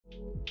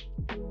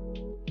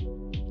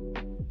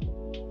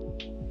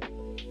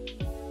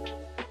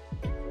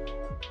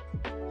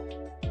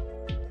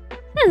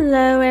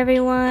Hello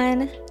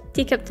everyone,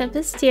 Teacup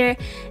Tempest here,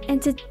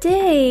 and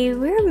today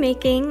we're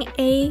making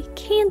a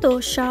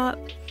candle shop.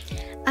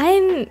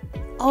 I'm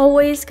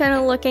always kind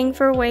of looking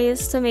for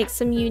ways to make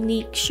some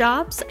unique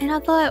shops, and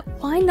I thought,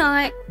 why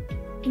not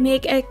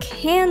make a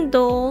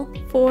candle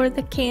for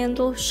the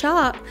candle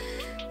shop?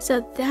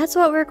 So that's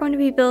what we're going to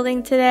be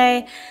building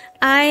today.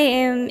 I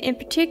am in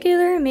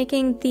particular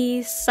making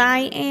the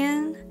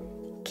cyan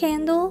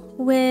candle,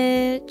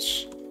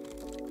 which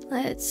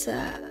let's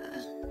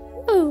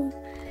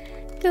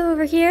go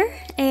over here,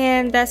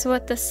 and that's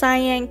what the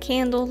cyan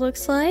candle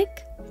looks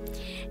like.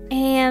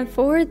 And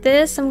for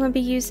this I'm going to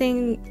be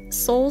using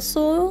soul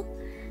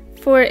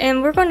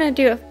and we're going to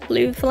do a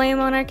blue flame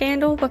on our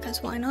candle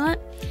because why not?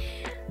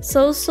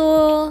 Soul,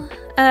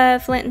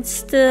 flint and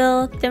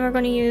steel. Then we're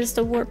going to use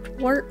the warped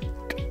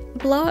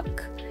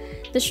block,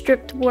 the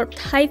stripped warped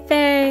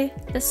hyphae,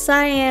 the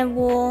cyan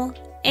wool,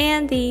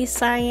 and the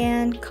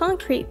cyan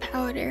concrete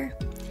powder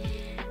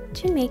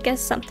to make us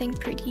something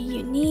pretty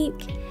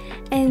unique.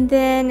 And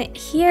then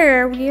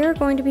here we are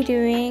going to be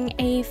doing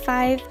a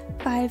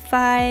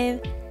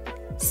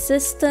 5x5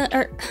 system,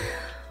 or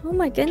oh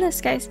my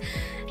goodness guys,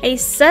 a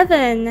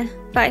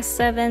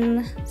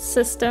 7x7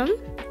 system.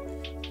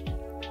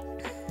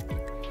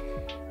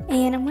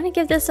 And I'm going to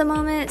give this a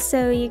moment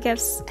so you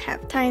guys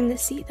have time to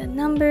see the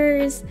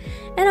numbers.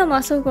 And I'm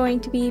also going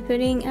to be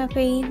putting up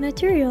a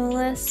material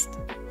list.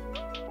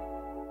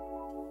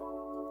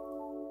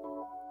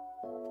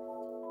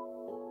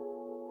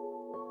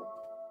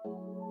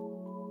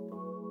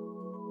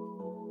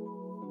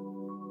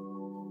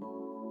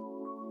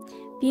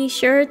 Be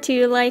sure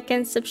to like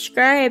and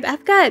subscribe.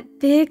 I've got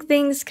big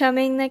things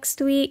coming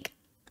next week,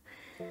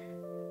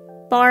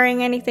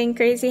 barring anything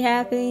crazy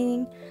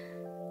happening.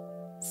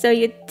 So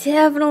you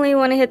definitely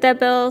want to hit that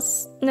bell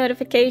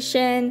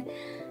notification.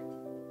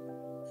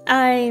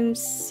 I'm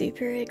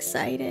super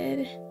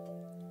excited.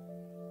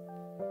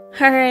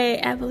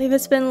 Alright, I believe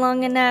it's been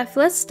long enough.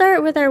 Let's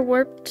start with our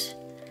warped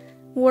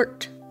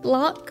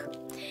block.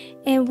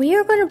 And we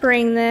are going to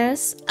bring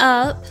this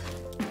up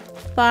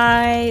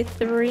by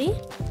 3.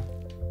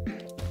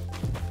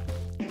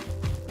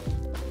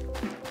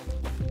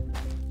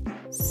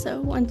 So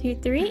 1, 2,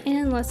 3,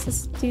 and let's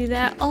just do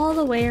that all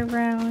the way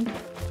around.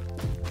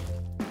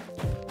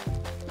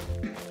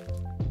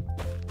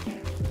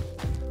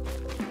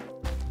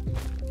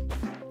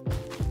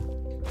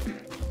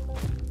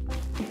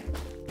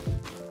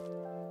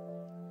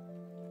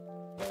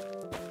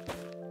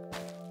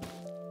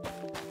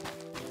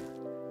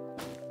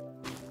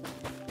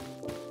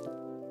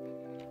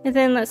 And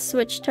then let's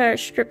switch to our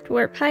stripped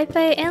warp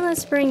hyphae, and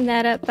let's bring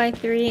that up by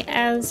 3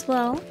 as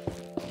well.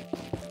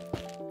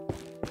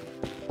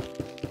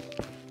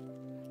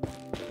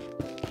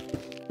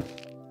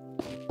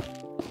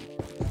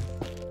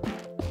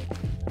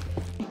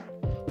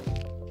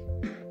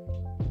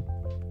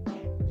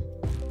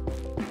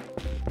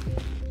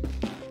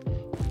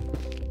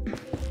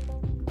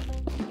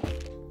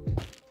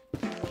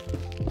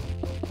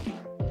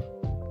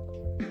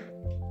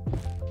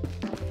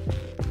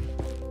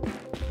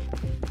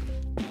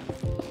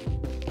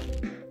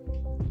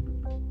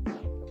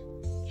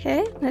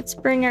 Okay, let's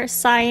bring our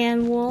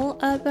cyan wool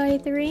up by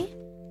 3.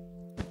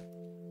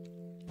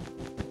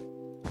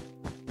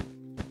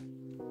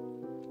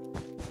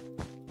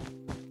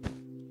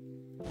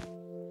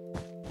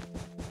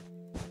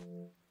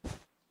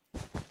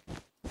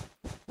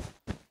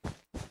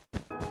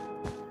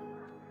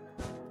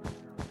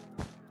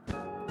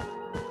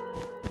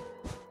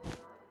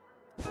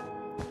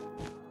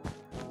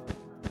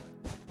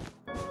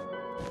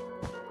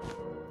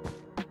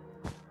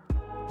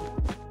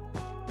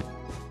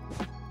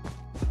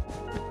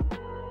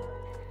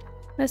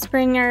 Let's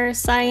bring our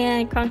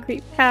cyan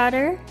concrete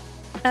powder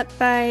up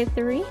by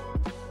 3.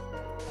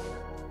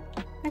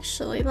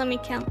 Actually, let me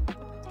count.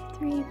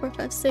 3, 4,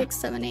 5, 6,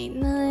 7, 8,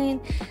 9.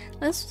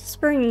 Let's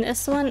just bring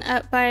this one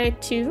up by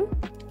 2.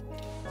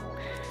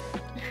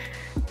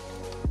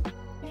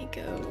 Let me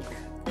go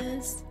grab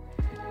this.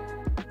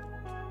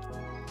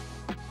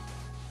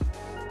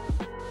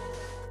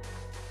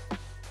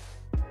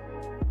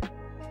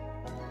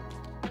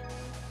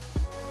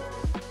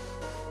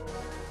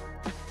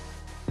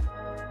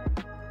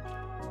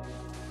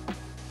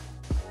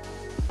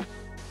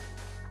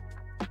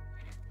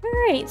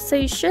 Alright, so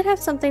you should have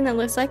something that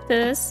looks like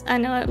this. I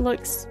know it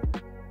looks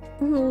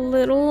a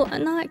little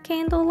not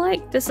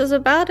candle-like. This is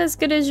about as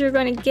good as you're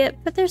going to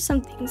get, but there's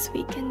some things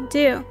we can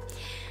do.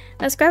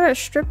 Let's grab our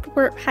stripped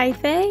warp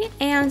hyphae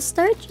and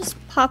start just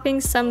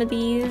popping some of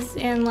these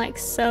in like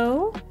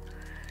so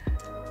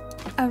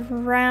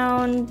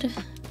around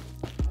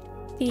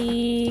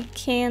the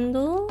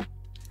candle.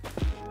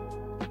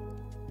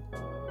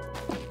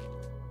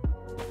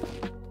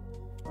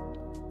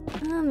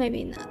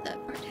 Maybe not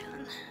that far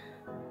down.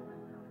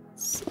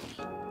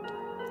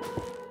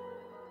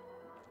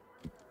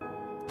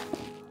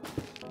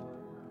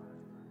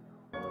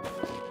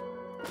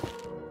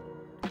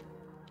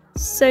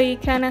 So you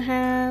kind of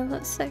have,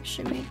 let's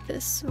actually make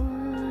this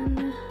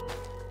one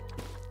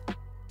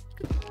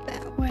go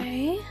that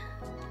way.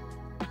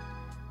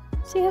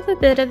 So you have a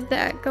bit of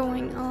that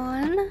going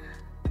on.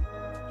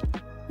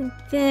 And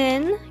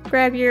then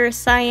grab your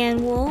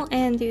cyan wool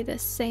and do the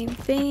same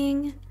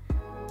thing.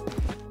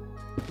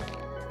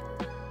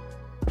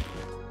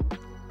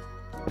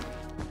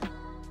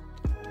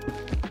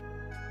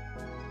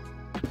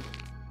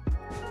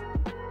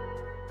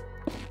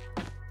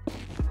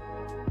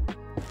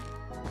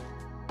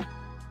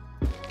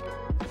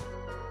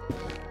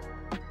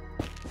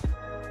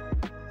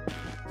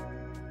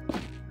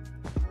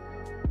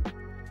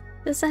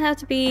 Doesn't have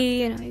to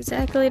be,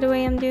 exactly the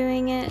way I'm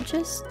doing it.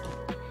 Just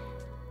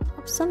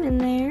pop some in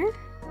there.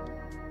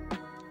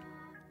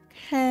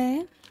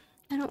 Okay.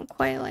 I don't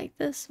quite like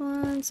this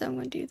one, so I'm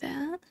gonna do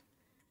that.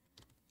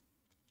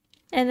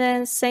 And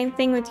then same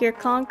thing with your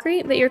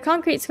concrete, but your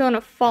concrete's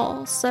gonna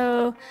fall.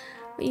 So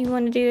what you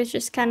want to do is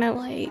just kind of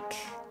like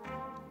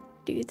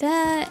do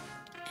that.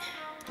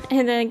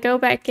 And then go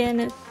back in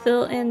and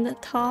fill in the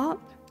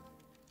top.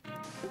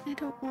 I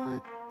don't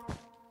want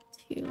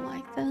to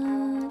like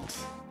that.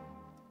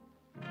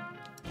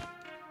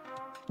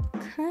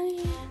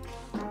 Okay.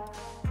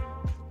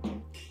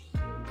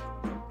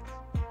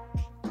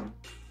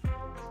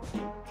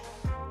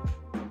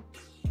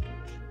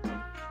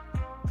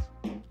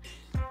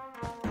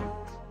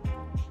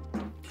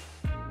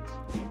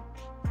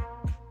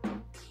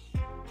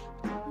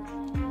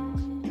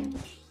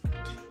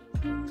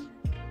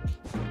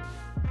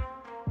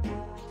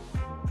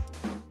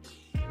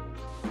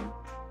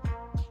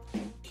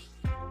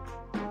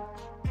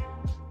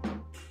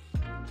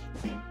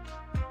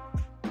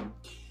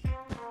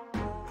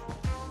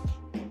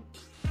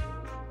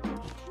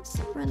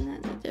 Run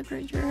that in a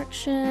different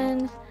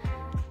direction.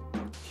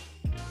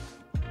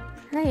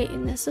 Right,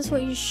 and this is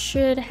what you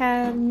should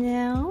have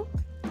now.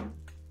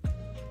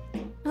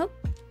 Oh,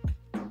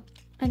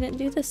 I didn't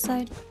do this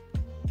side.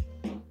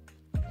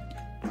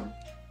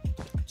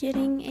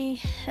 Getting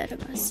ahead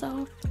of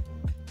myself.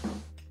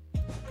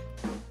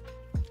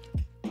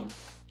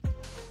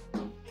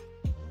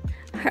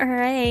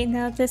 Alright,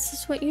 now this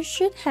is what you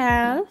should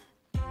have.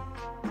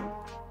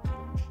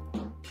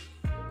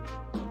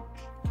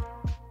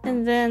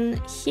 And then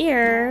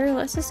here,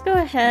 let's just go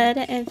ahead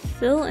and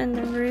fill in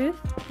the roof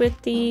with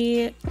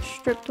the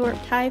strip warp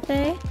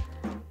Taipei.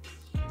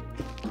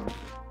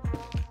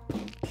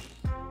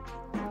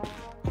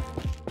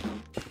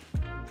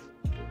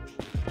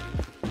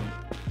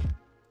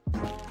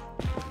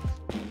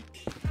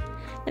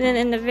 And then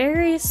in the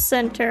very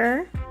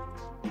center,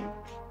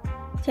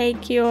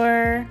 take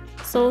your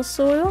soul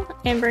soil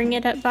and bring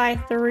it up by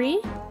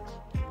 3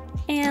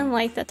 and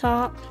light the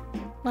top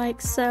like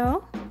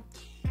so.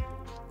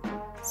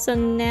 So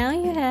now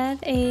you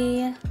have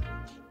a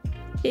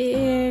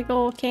big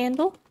old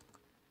candle.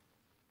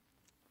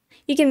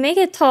 You can make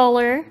it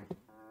taller.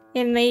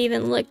 It may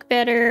even look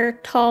better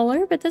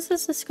taller, but this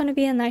is just going to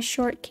be a nice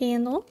short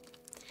candle.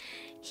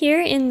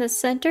 Here in the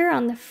center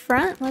on the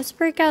front, let's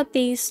break out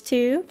these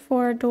two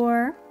for a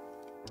door.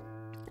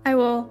 I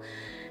will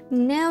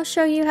now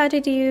show you how to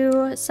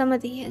do some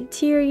of the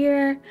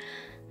interior.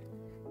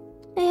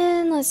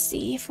 And let's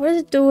see, for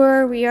the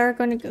door, we are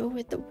going to go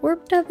with the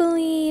warped, I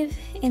believe.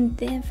 And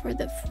then for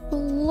the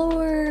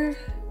floor,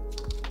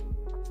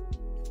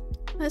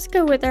 let's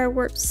go with our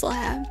warped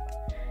slab.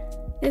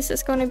 This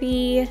is going to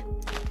be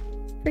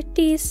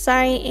pretty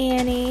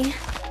cyan-y.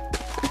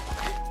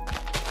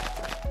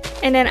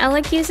 And then I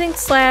like using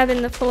slab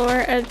in the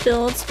floor of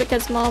builds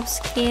because mobs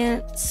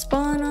can't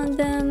spawn on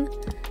them.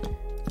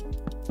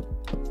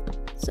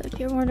 So if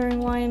you're wondering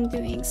why I'm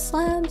doing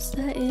slabs,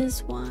 that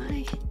is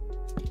why.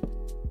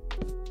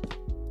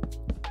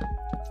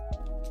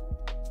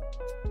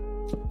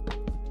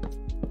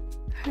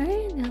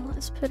 Alright, now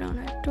let's put on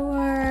our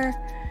door.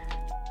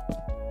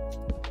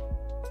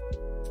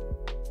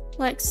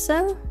 Like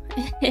so.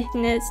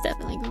 And it's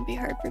definitely going to be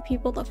hard for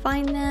people to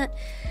find that.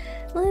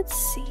 Let's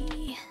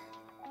see.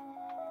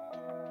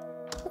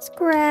 Let's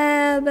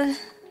grab...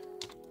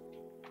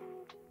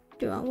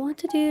 Do I want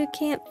to do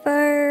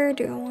campfire?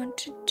 Do I want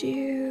to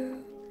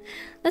do...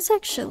 Let's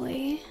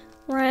actually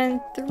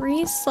run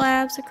 3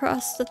 slabs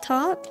across the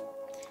top.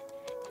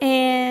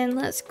 And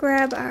let's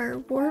grab our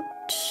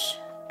warped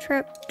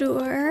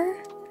trapdoor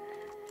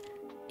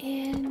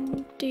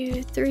and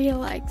do 3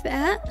 like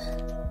that.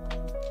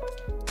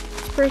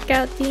 Let's break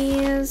out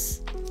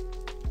these.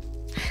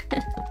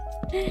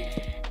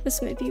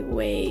 This might be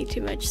way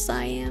too much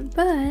cyan,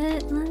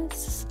 but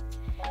let's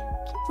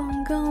keep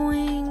on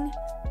going.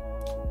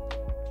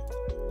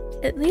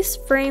 At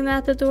least frame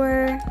out the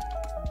door.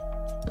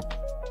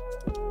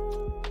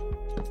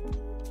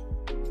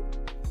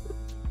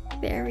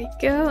 There we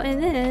go,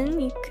 and then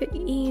you could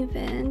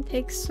even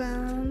take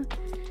some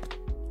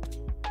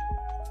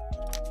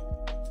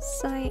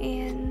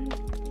cyan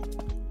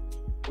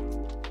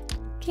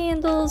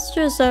candles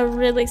just to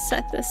really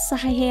set the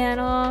cyan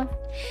off.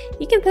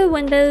 You can put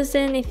windows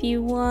in if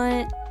you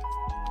want.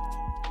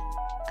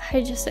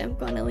 I just am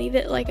going to leave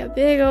it like a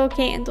big old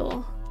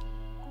candle.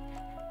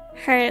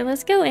 Alright,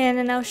 let's go in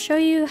and I'll show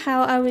you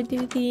how I would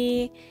do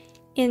the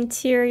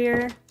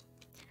interior.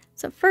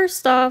 So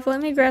first off, let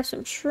me grab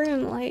some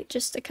shroom light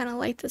just to kind of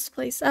light this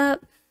place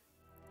up.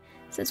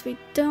 Since we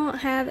don't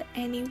have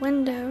any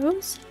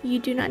windows, you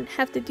do not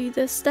have to do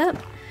this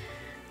step.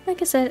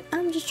 Like I said,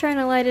 I'm just trying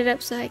to light it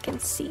up so I can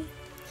see.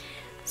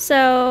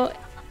 So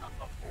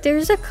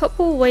there's a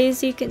couple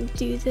ways you can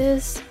do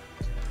this.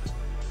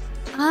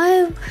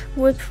 I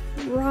would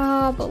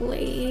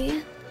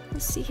probably,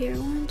 let's see here,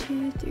 1,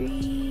 2,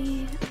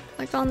 3,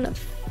 like on the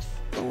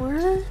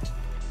floor.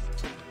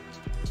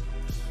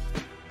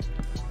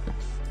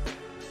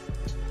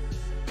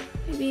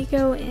 Maybe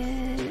go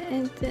in,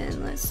 and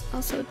then let's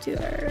also do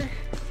our,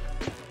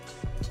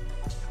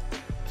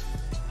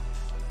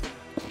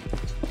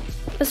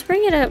 let's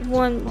bring it up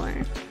one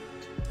more.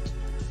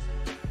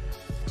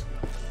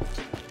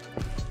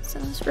 So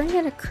let's bring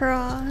it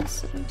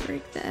across and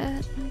break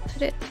that and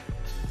put it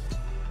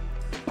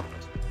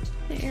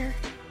there.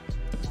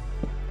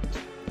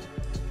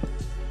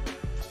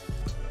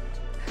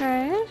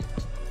 Okay.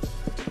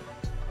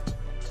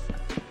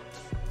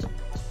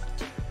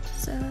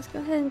 So let's go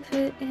ahead and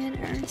put in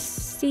our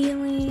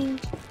ceiling.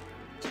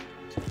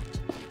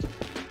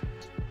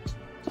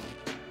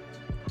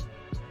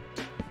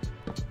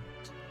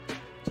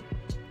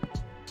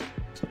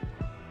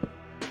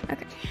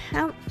 Okay,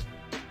 how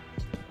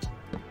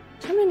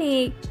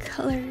many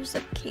colors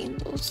of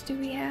candles do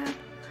we have?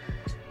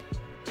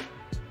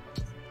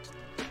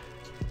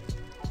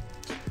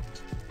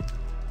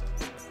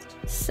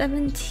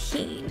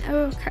 $17.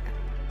 Okay.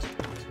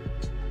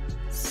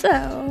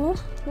 So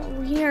what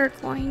we are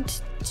going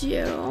to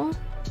do,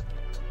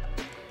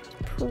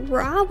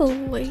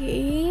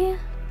 probably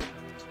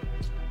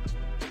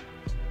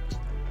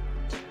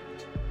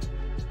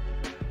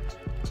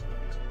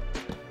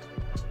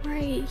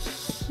right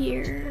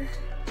here.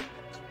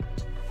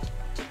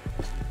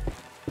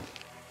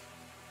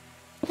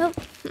 Nope.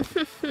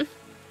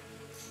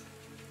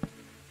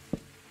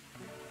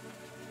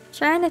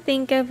 Trying to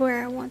think of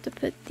where I want to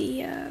put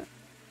the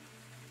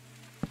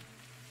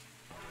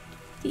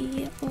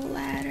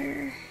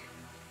ladder.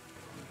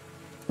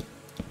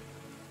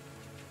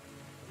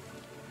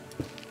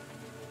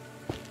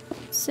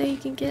 So you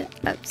can get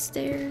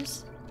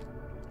upstairs.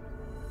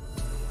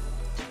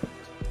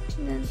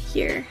 And then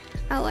here,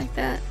 I like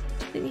that.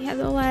 Then you have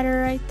the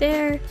ladder right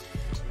there.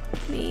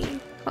 Let me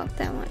pop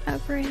that one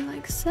up right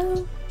like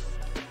so.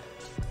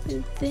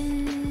 And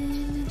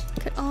then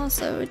could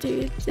also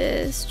do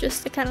this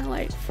just to kind of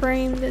like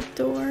frame the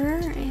door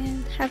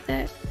and have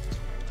that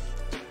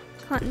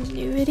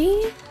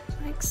continuity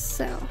like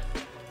so.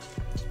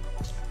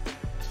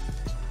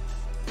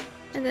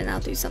 And then I'll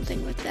do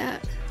something with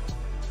that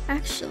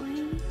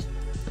actually.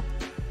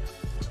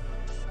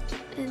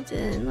 And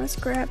then let's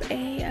grab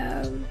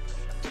a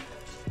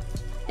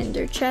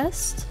ender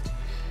chest,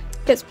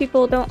 because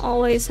people don't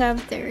always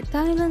have their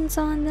diamonds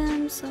on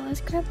them, so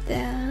let's grab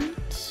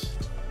that.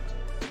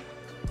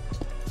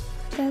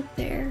 That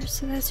there.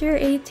 So that's your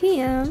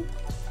ATM.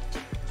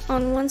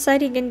 On one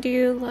side you can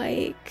do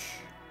like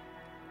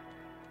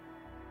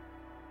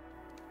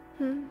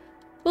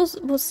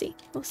we'll see.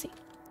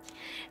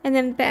 And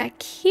then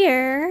back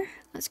here,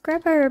 let's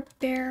grab our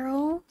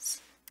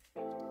barrels.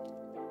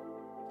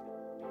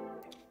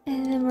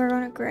 And then we're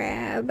gonna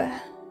grab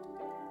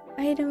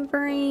item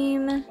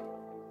frame.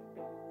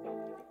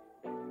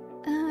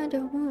 I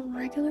don't want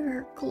regular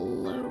or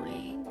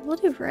glowing. We'll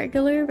do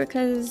regular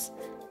because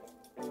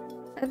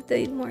of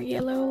the more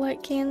yellow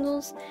light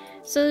candles.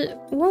 So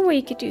one way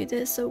you could do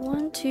this, so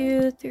 1,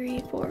 2, 3,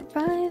 4,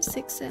 5,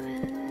 6,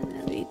 7,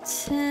 that'll be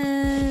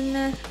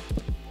 10.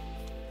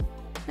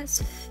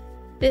 That's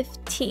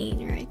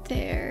 15 right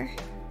there.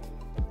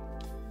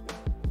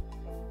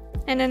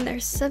 And then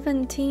there's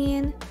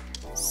 17.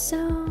 So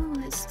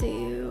let's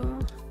do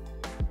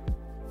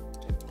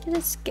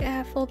a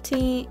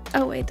scaffolding.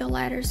 Oh wait, the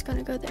ladder's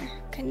gonna go there.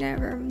 Okay,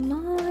 never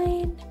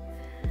mind.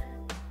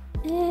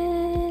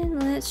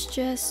 And let's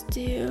just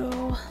do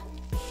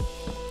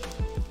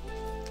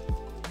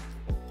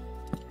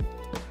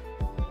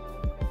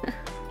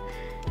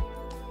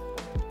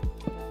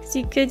because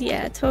you could,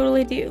 yeah,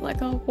 totally do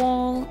like a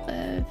wall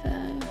of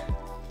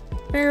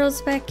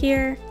barrels back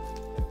here.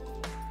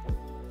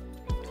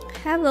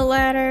 Have the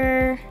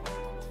ladder.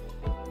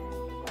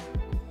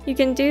 You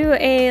can do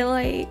a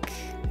like,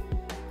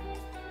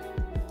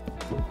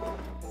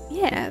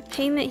 yeah,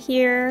 payment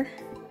here.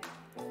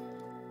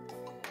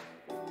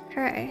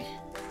 Okay,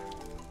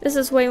 this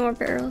is way more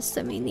barrels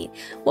than we need.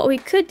 What we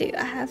could do,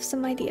 I have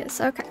some ideas.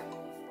 Okay,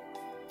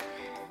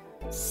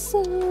 so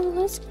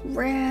let's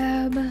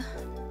grab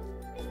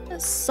a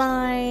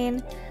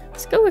sign.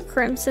 Let's go with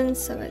crimson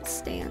so it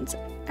stands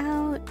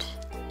out.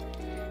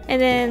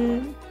 And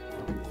then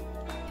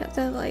you have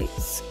to like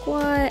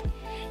squat.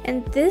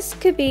 And this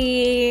could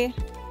be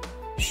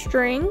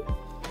string.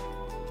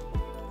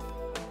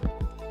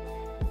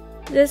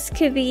 This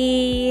could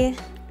be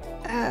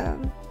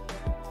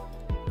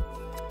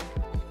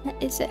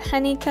is it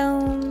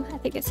honeycomb? I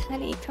think it's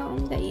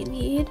honeycomb that you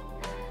need.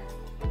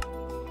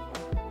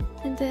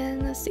 And then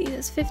let's see,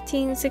 this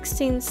 15,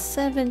 16,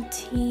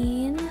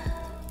 17.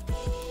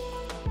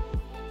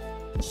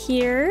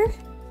 here.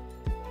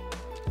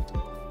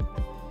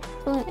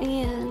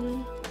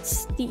 And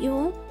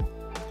steel.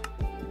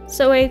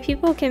 So way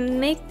people can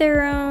make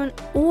their own,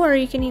 or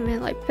you can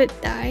even like put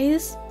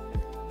dyes.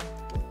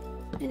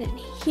 And then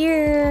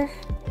here,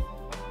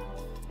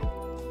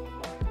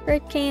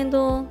 red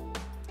candle,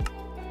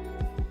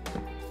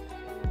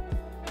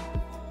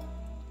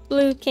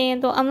 blue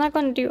candle. I'm not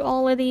going to do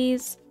all of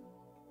these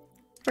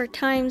for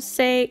time's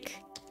sake.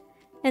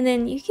 And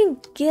then you can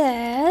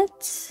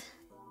get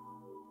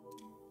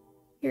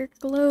your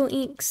glow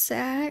ink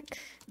sack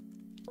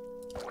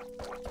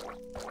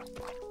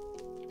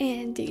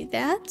and do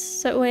that.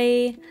 So that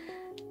way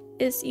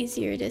it's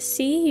easier to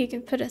see. You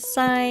can put a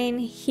sign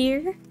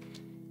here.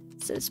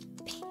 It says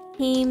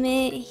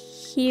payment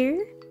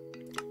here.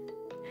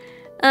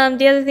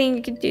 The other thing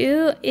you could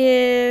do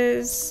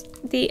is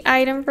the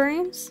item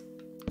frames.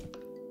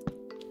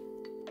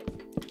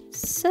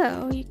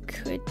 So you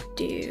could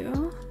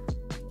do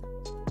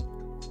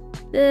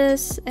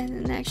this and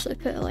then actually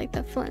put like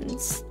the flint and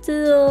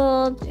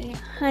steel, the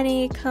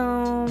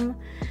honeycomb.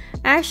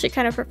 I actually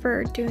kind of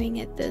prefer doing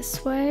it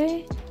this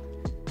way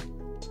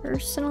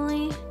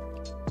personally.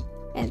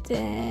 And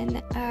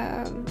then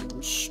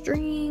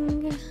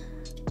string,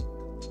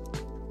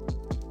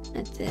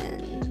 and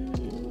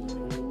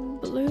then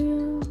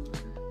blue,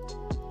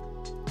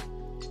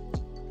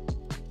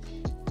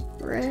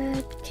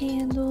 red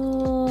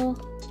candle.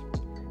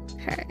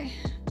 Okay.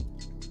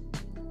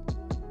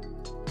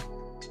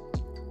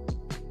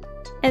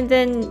 And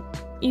then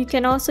you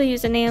can also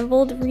use an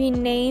anvil to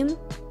rename.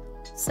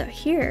 So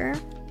here,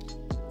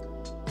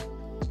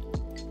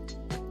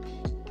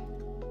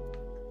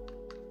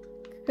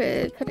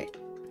 could put an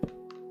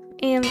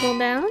anvil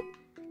down,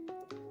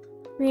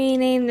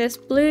 rename this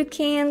blue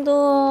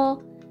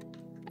candle,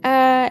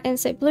 and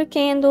say blue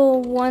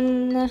candle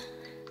 1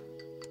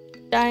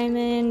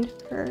 diamond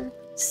per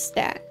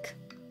stack.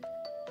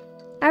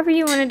 However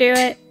you want to do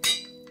it.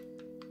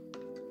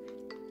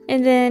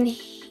 And then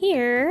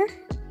here,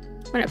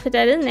 when I put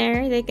that in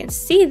there, they can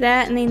see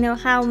that and they know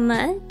how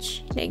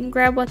much. They can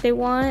grab what they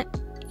want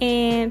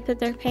and put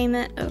their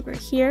payment over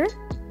here.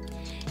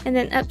 And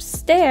then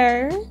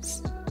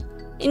upstairs,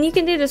 and you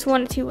can do this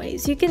one of two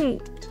ways. You can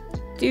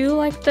do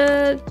like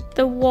the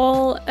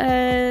wall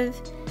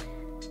of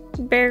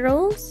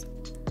barrels,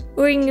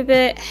 or you can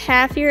put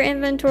half your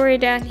inventory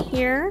down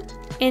here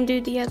and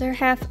do the other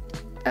half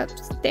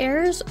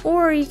upstairs,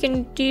 or you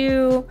can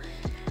do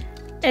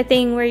a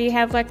thing where you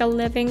have like a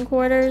living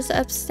quarters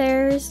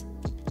upstairs.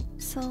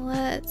 So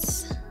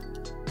let's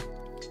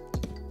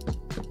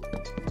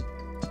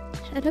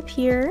head up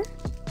here.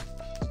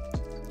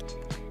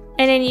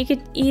 And then you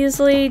could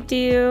easily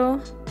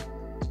do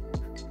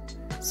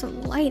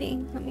some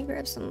lighting. Let me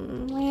grab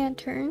some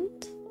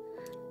lanterns.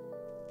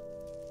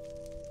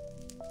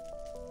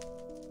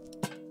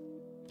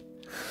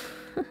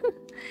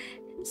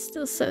 It's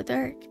still so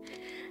dark.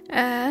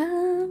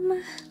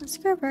 Let's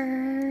grab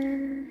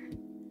our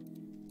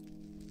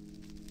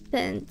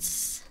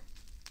fence.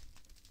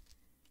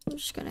 I'm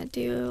just gonna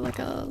do like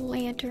a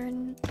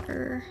lantern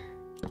or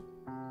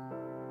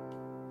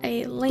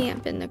a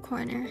lamp in the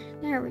corner.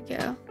 There we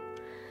go.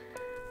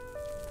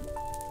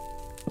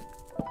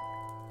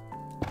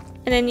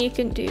 And then you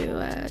can do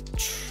a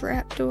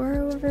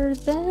trapdoor over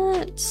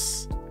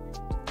that.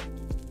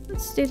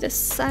 Let's do the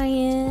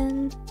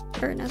cyan,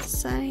 or not the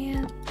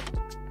cyan,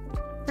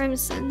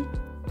 crimson.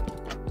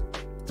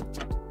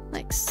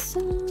 Like so.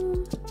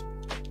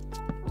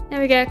 Now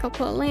we got a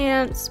couple of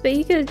lamps, but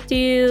you could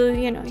do,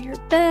 you know, your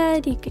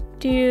bed. You could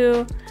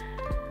do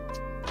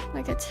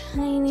like a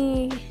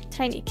tiny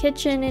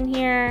kitchen in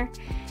here.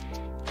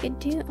 You could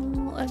do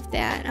all of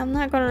that. I'm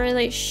not gonna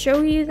really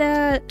show you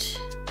that.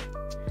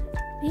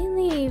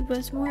 Mainly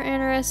was more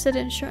interested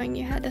in showing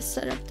you how to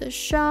set up the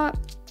shop.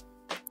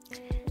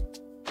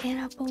 And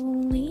I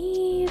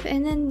believe,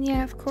 and then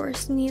yeah, of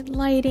course, need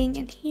lighting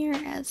in here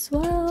as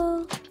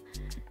well.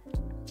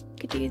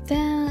 Could do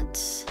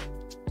that.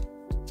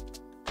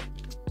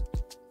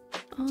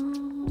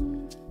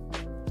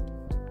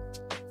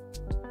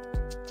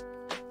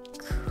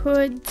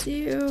 Could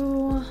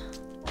do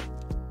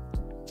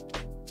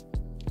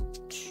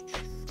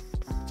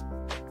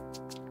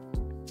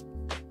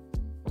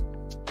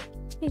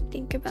let me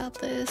think about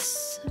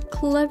this. A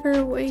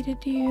clever way to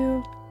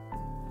do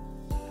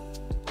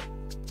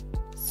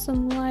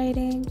some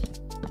lighting.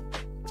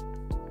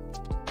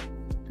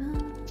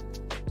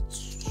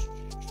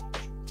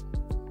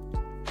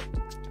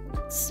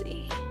 Let's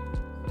see.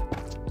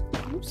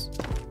 Oops.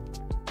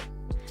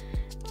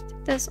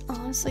 That's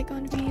honestly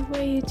going to be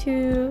way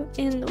too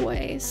in the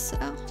way, so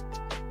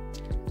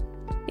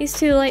these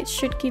two lights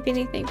should keep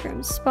anything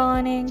from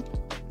spawning.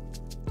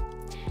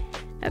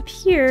 Up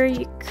here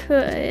you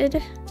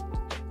could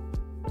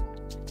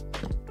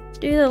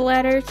do the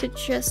ladder to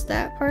just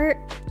that part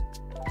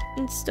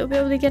and still be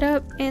able to get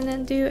up, and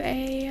then do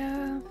a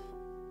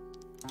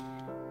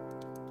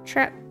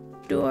trap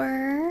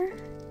door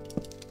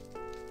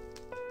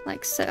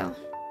like so.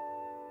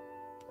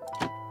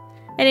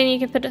 And then you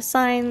can put a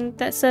sign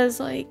that says,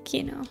 like,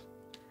 you know,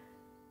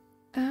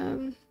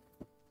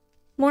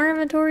 more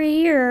inventory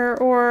here,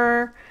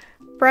 or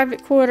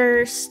private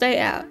quarters, stay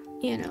out,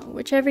 you know,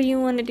 whichever you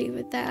want to do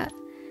with that.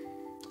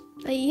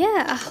 But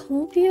yeah, I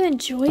hope you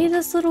enjoy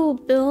this little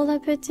build I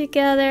put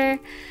together.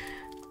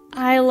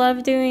 I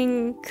love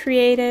doing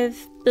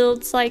creative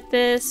builds like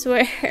this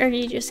where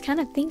you just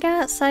kind of think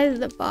outside of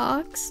the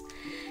box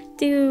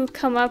to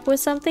come up with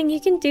something.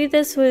 You can do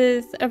this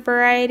with a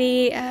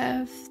variety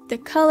of the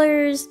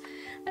colors.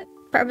 I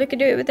probably could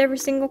do it with every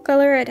single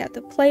color. I'd have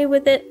to play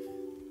with it.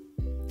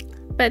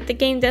 But the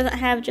game doesn't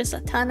have just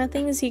a ton of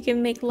things you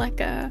can make like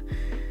a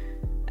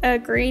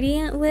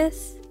gradient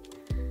with.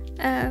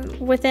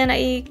 Within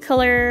a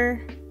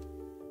color,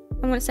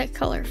 I'm gonna say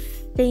color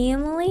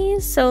family,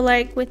 so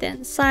like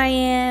within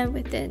cyan,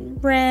 within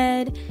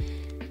red,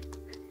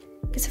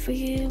 because if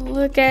we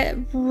look at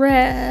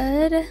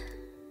red's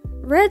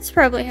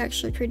probably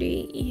actually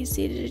pretty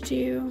easy to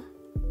do,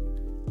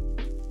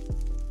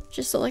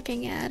 just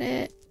looking at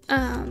it.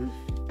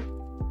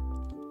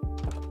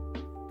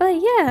 But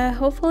yeah,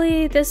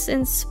 hopefully this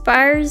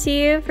inspires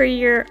you for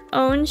your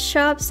own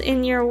shops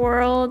in your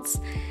worlds.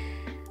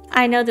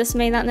 I know this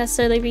may not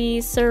necessarily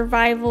be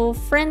survival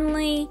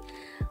friendly,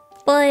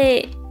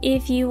 but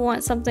if you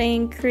want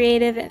something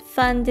creative and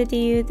fun to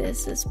do,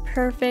 this is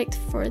perfect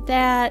for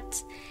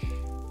that.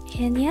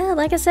 And yeah,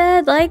 like I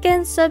said, like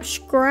and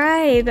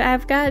subscribe.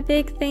 I've got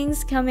big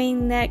things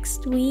coming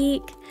next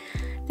week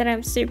that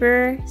I'm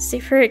super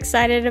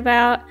excited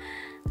about.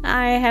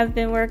 I have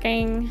been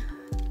working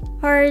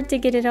hard to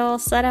get it all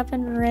set up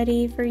and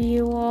ready for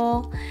you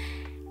all.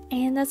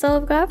 And that's all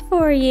I've got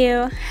for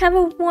you. Have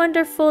a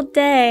wonderful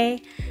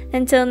day.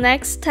 Until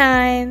next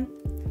time,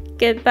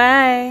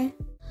 goodbye.